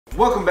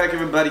Welcome back,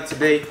 everybody.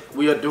 Today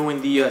we are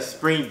doing the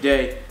Spring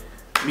Day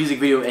music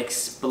video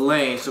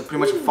explain. So pretty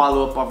much a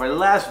follow up of our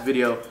last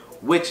video,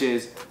 which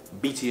is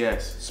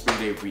BTS Spring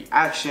Day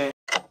reaction.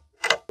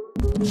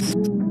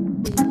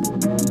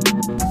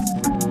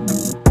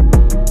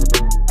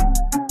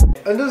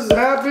 And this is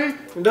Happy,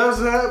 and that's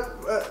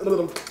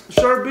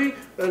Sherbie,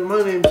 and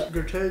my name's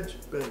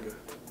Teji Banger.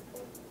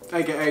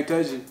 AKA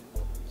Teji.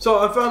 So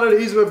I found out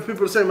an easy way for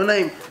people to say my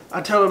name.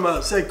 I tell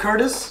them say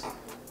Curtis,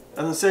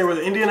 and then say it with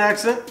an Indian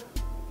accent,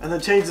 and then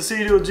change the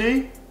C to a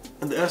G,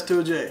 and the S to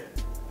a J.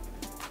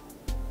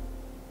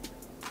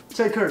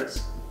 Say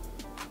Curtis.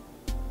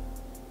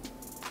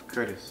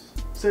 Curtis.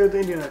 Say it with the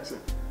Indian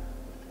accent.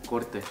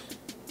 Cortes.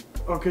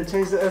 Okay,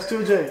 change the S to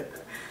a J.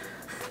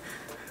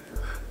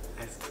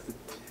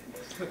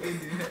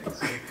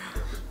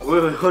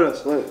 Wait, hold up.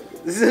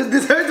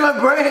 This hurts my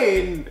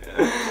brain.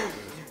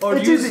 Or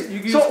it's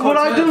easy. So what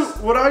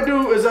I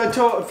do is I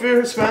tell, if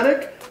you're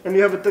Hispanic and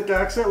you have a thick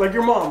accent, like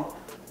your mom,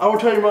 I would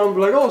tell your mom,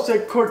 be like, oh, say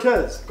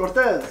Cortez.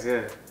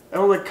 Yeah.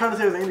 And I'm like, kind of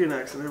say with an Indian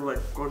accent. They were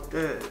like,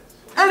 Cortez.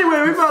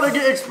 Anyway, we about to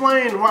get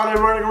explained why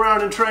they're running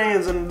around in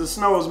trains and the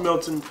snow is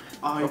melting.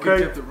 Oh, you okay?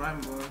 kept the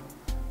rhyme, boy.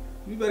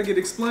 You better get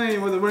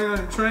explained why they're running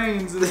around in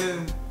trains and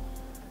then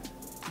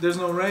there's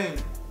no rain,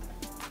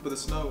 but the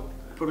snow.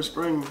 For the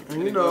spring,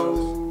 and you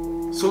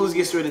know. So let's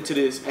get straight into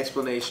this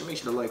explanation. Make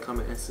sure to like,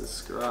 comment, and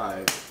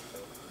subscribe.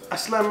 I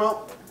slam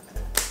up.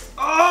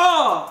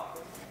 Ah!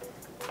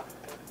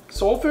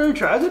 Sewol Ferry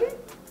tragedy?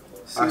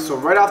 Alright, so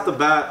right off the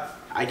bat,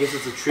 I guess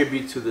it's a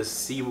tribute to the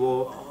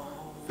Sewol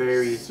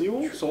Ferry.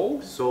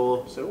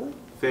 Sewol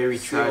Ferry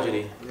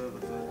tragedy.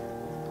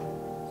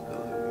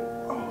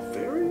 Oh,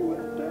 ferry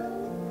went down?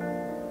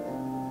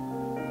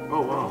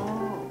 Oh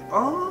wow.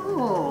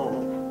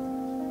 Oh.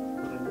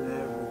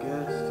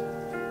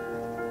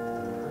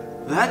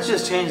 That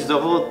just changed the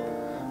whole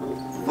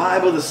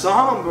vibe of the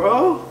song,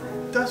 bro.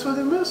 That's why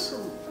they missed him.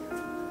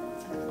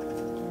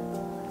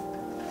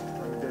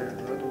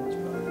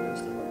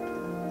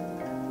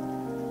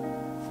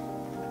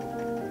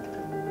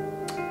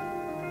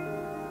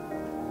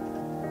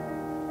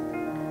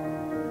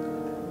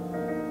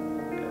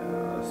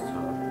 Yeah, that's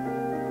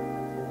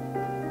tough.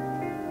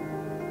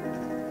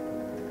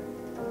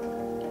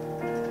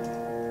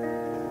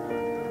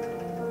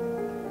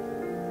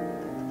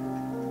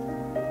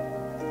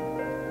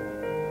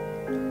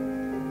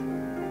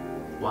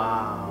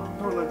 Wow.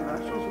 Oh, like an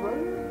actual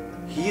survivor?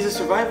 He's a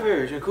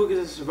survivor. Jungkook is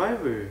a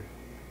survivor.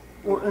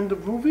 Or in the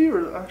movie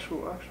or the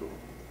actual?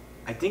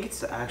 I think it's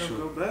the actual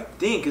Go back.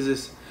 thing, because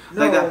it's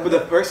like that. But the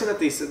person that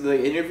they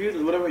interviewed,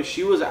 or whatever,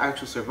 she was an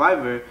actual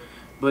survivor,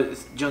 but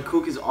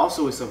Jungkook is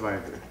also a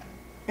survivor.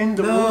 In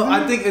the movie? No,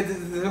 I think they're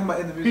talking about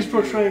in the music. He's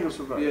portraying a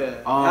survivor.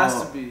 Yeah, Oh. it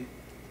has to be.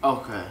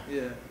 Okay.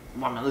 Yeah.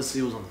 Well, man, let's see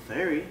who was on the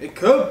ferry. It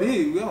could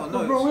be. We don't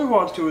know. No, bro, we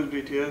watched it with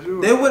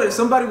BTS. They would have.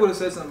 Somebody would have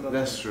said something about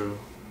That's that. true.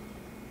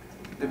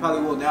 They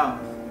probably will now.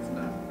 It's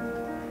not.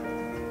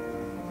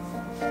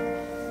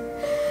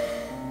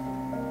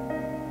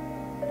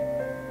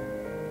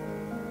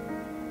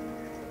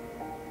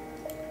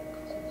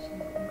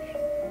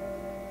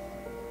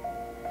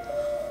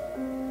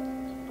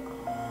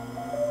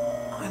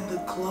 And the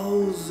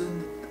clothes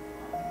and.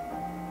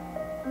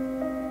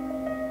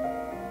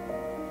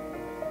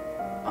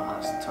 Oh,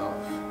 that's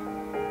tough.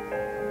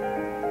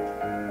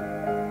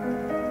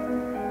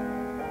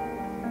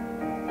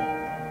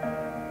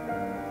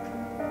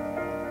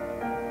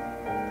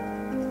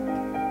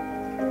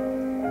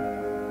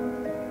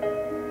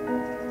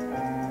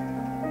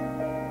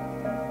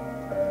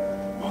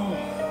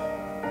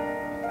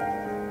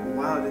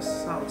 Wow, this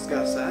song's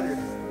got sadder.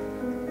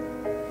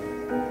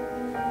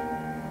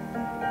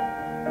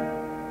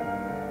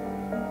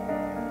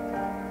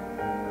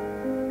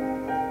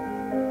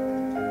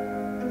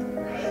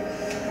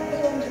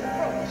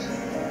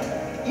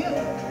 You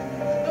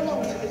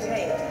belong to this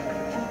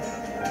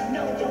man.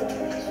 Know your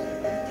place.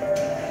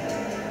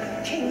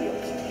 King your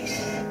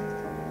place.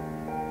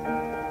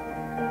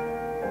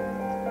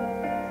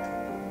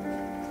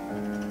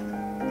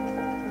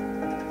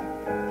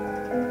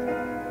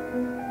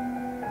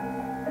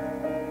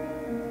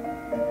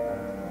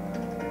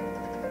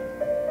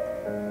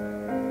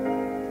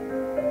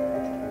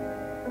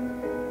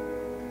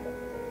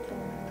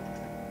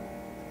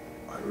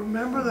 I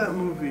remember that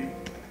movie.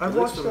 I It looks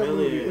watched that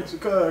movie. familiar.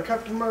 It's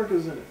Captain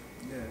America's in it.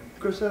 Yeah.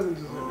 Chris Evans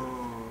is in it.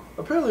 Oh.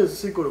 Apparently it's a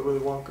sequel to Willy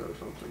Wonka or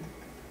something.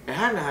 It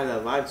hadn't had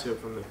that vibe to it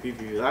from the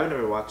preview. I've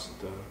never watched it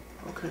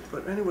though. Okay,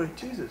 but anyway,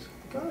 Jesus.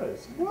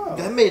 Guys, wow.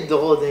 That made the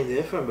whole thing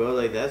different, bro.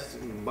 Like, that's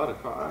about a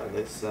car.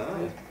 That's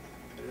sad.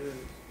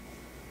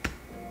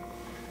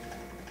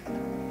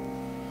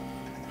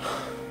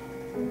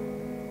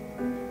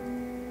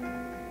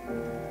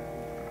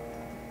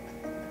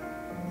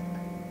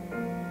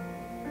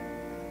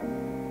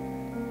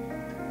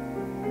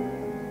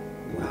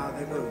 Wow,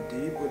 they go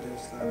deep with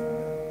this stuff,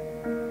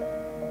 man.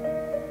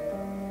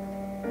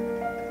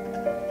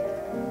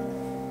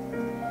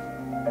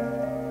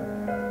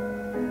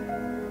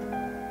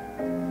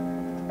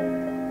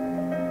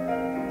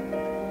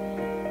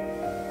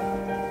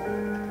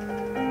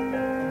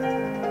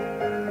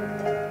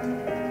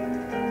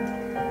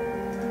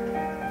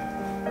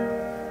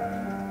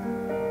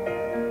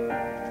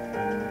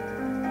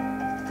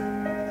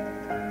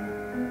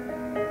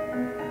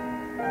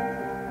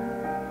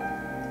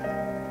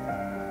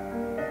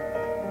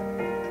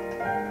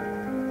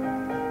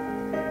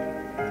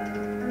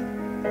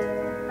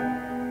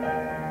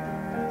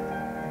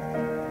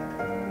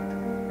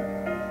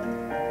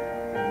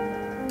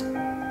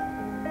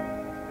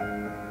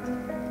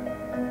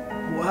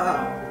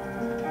 Wow.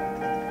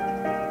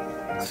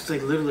 It's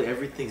like literally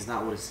everything's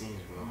not what it seems,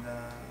 bro.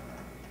 Nah.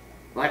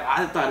 Like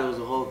I thought it was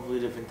a whole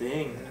completely different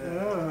thing.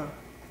 Yeah.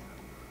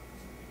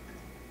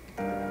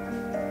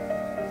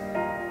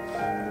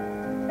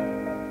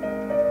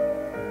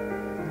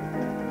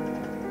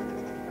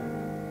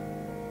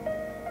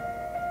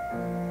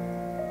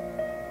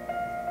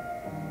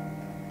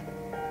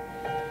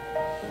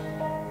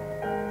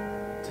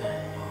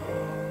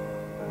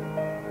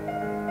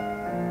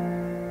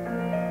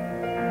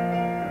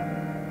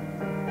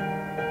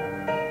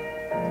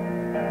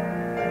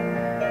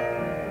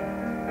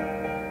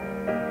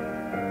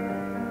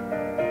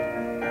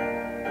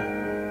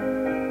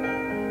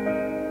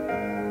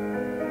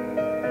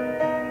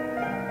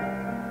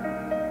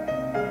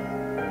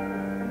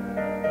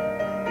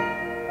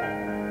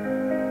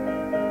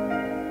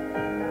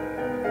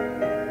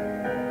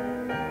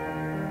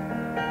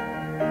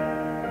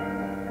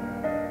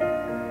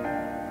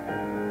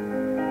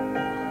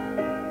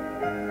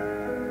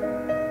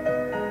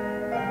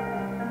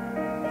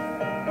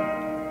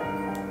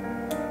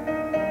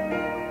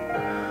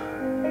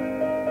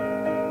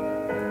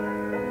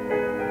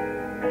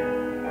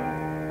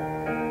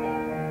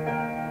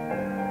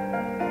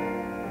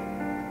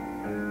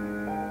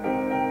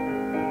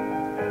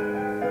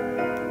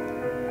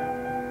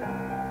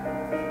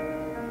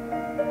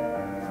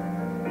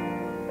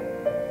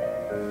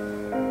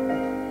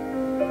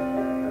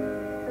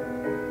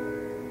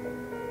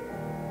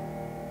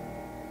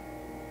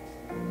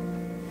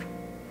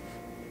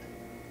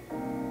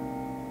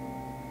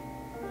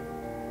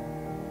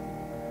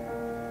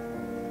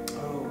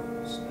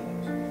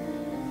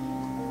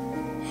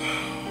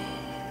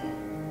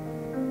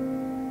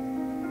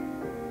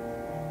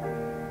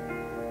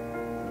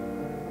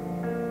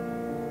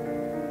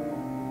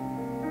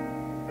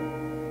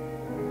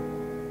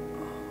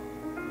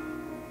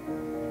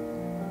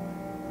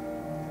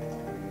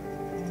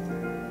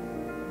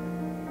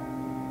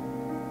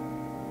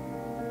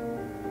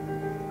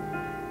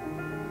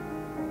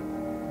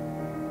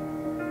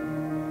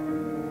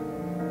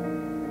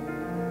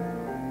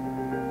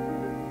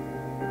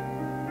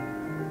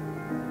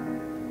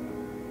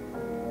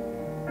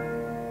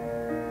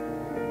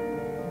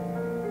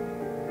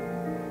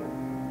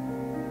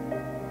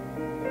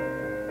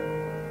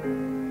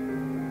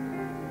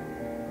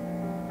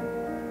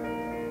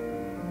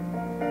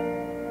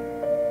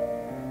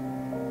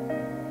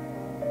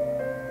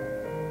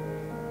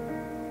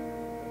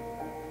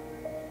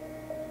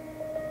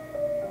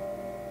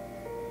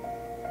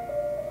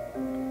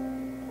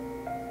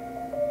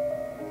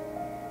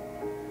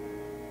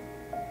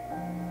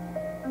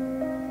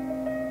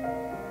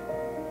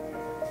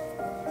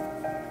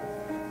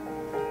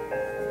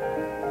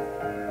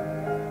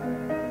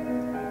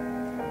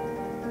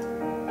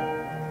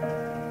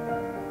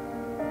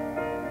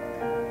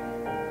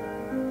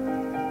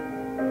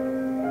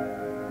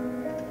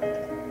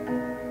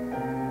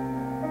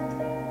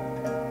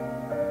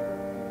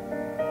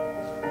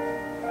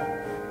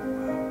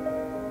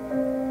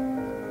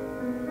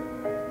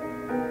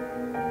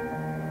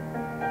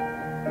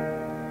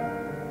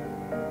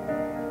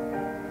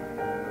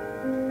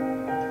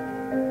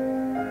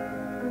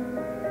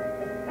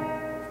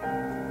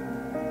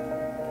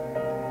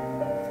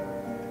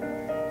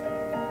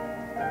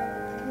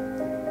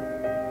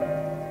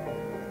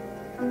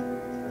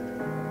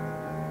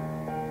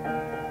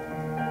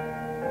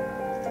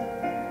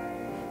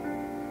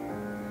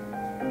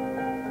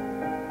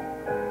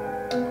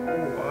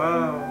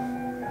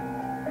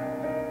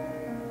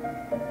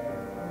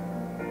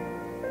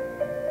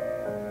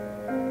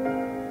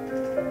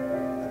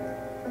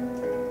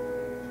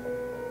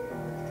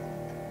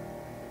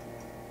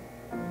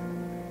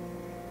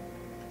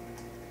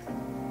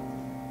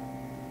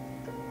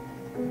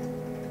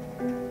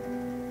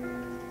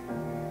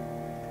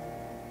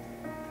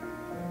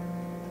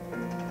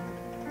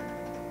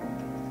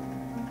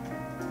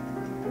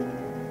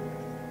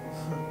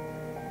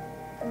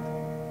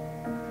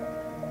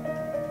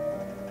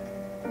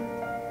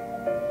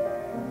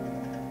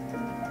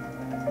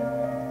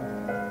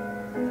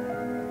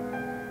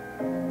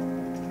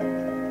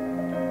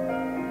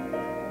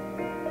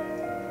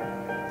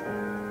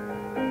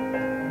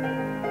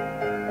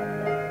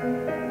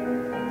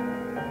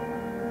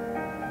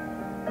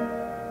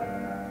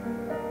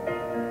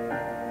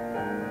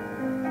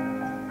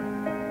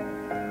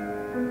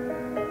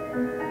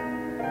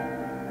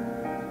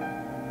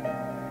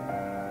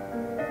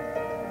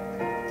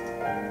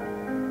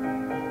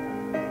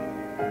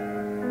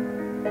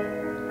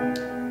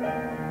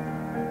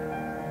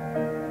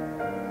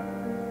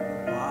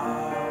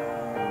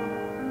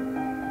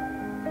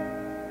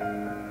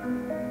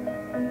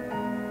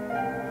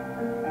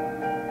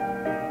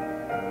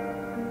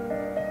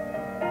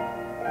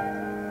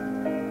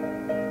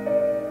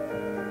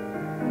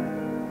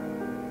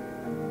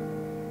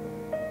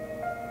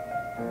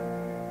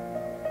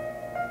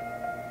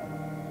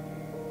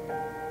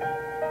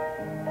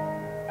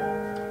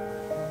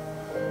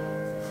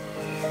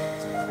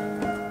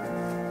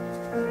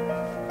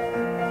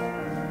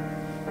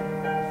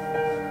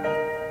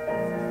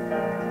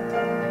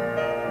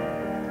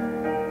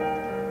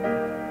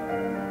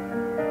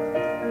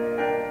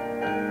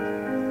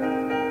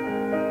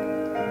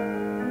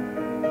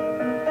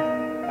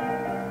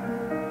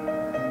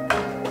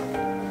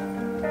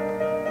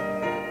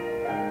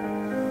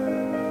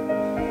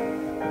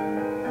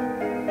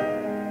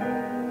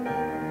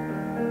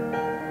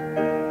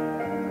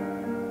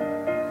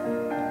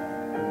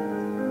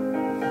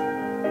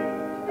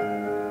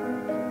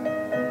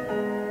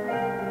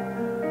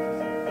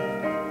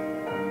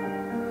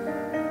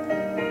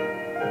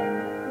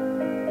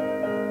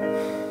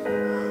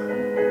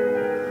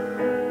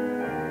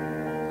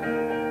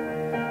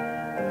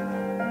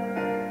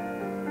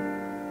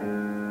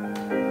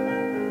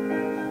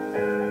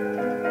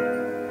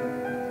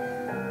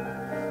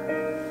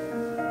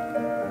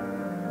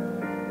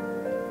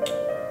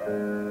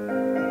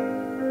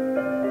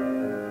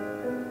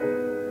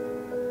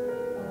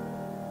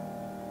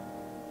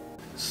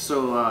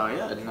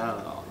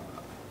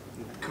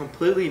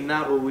 completely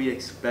not what we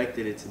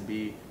expected it to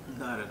be.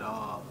 Not at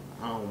all.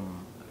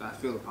 I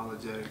feel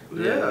apologetic.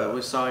 Yeah,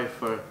 we're sorry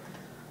for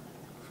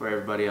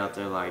everybody out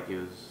there. Like it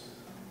was,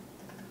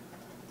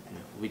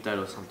 we thought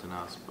it was something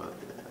else, but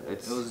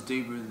it was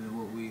deeper than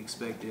what we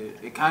expected.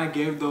 It kind of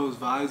gave those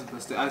vibes,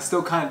 but it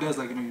still kind of does.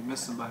 Like, you know, you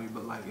miss somebody,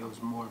 but like it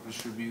was more of a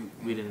tribute.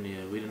 We didn't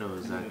know it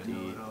was that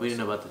deep. We didn't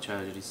know about the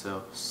tragedy,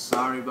 so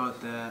sorry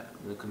about that.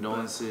 The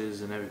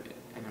condolences and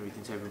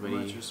everything to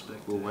everybody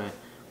who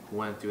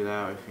went through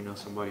that. Or if you know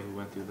somebody who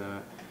went through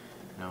that,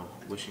 you know,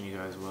 wishing you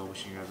guys well,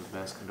 wishing you guys the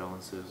best.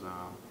 Condolences.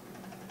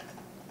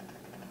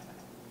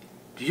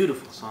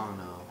 Beautiful song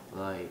though,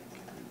 like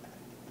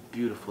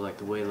beautiful, like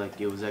the way like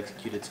it was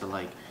executed to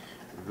like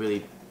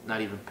really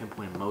not even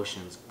pinpoint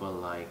emotions, but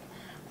like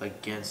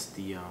against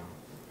the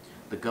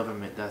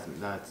government.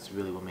 That's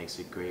really what makes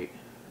it great.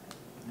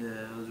 Yeah,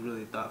 it was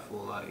really thoughtful.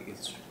 Like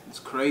it's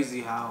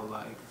crazy how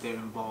like they're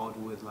involved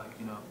with like,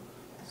 you know,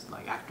 it's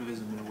like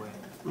activism in a way,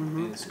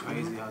 and it's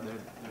crazy how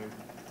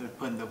they're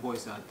putting their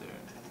voice out there.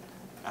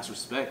 That's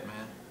respect,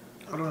 man.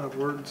 I don't have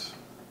words.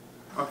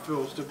 I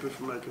feel stupid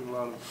for making a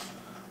lot of.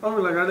 I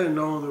mean, like I didn't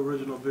know the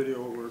original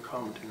video what we were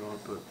commenting on,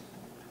 but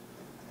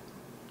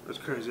it's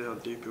crazy how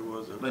deep it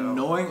was. But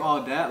knowing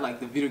all that, like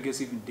the video gets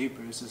even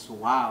deeper. It's just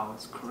wow,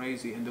 it's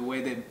crazy, and the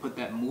way they put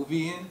that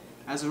movie in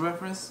as a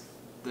reference,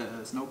 the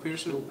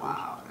Snowpiercer.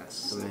 Wow,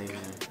 that's amazing.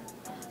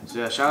 So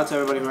yeah, shout out to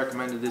everybody who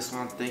recommended this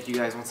one. Thank you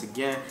guys once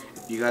again.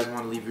 If you guys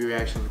want to leave your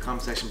reaction in the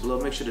comment section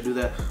below, make sure to do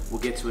that. We'll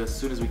get to it as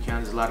soon as we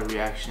can. There's a lot of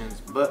reactions,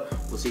 but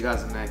we'll see you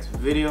guys in the next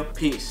video.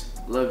 Peace.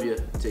 Love you.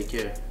 Take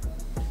care.